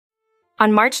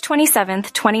On March 27,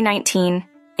 2019,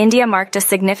 India marked a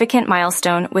significant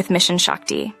milestone with Mission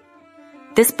Shakti.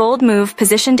 This bold move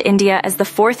positioned India as the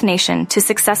fourth nation to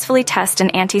successfully test an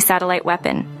anti-satellite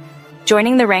weapon,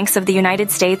 joining the ranks of the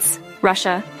United States,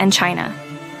 Russia, and China.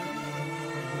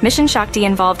 Mission Shakti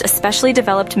involved a specially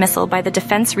developed missile by the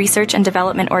Defense Research and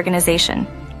Development Organization,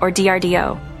 or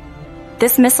DRDO.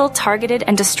 This missile targeted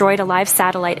and destroyed a live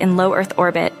satellite in low Earth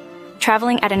orbit,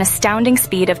 traveling at an astounding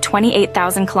speed of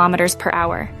 28,000 kilometers per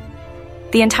hour.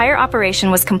 The entire operation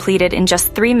was completed in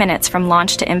just 3 minutes from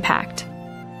launch to impact.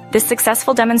 This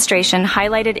successful demonstration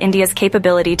highlighted India's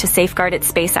capability to safeguard its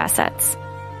space assets.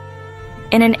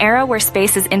 In an era where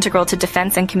space is integral to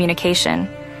defense and communication,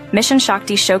 Mission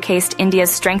Shakti showcased India's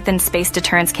strengthened space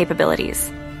deterrence capabilities.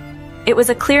 It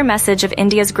was a clear message of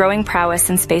India's growing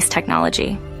prowess in space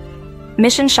technology.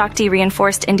 Mission Shakti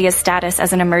reinforced India's status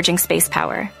as an emerging space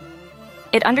power.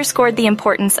 It underscored the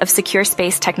importance of secure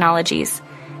space technologies,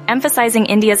 emphasizing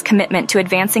India's commitment to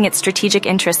advancing its strategic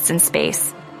interests in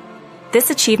space. This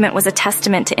achievement was a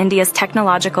testament to India's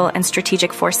technological and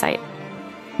strategic foresight.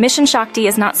 Mission Shakti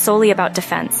is not solely about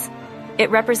defense. It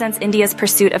represents India's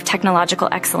pursuit of technological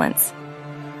excellence.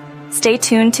 Stay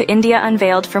tuned to India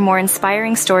Unveiled for more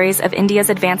inspiring stories of India's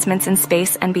advancements in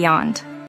space and beyond.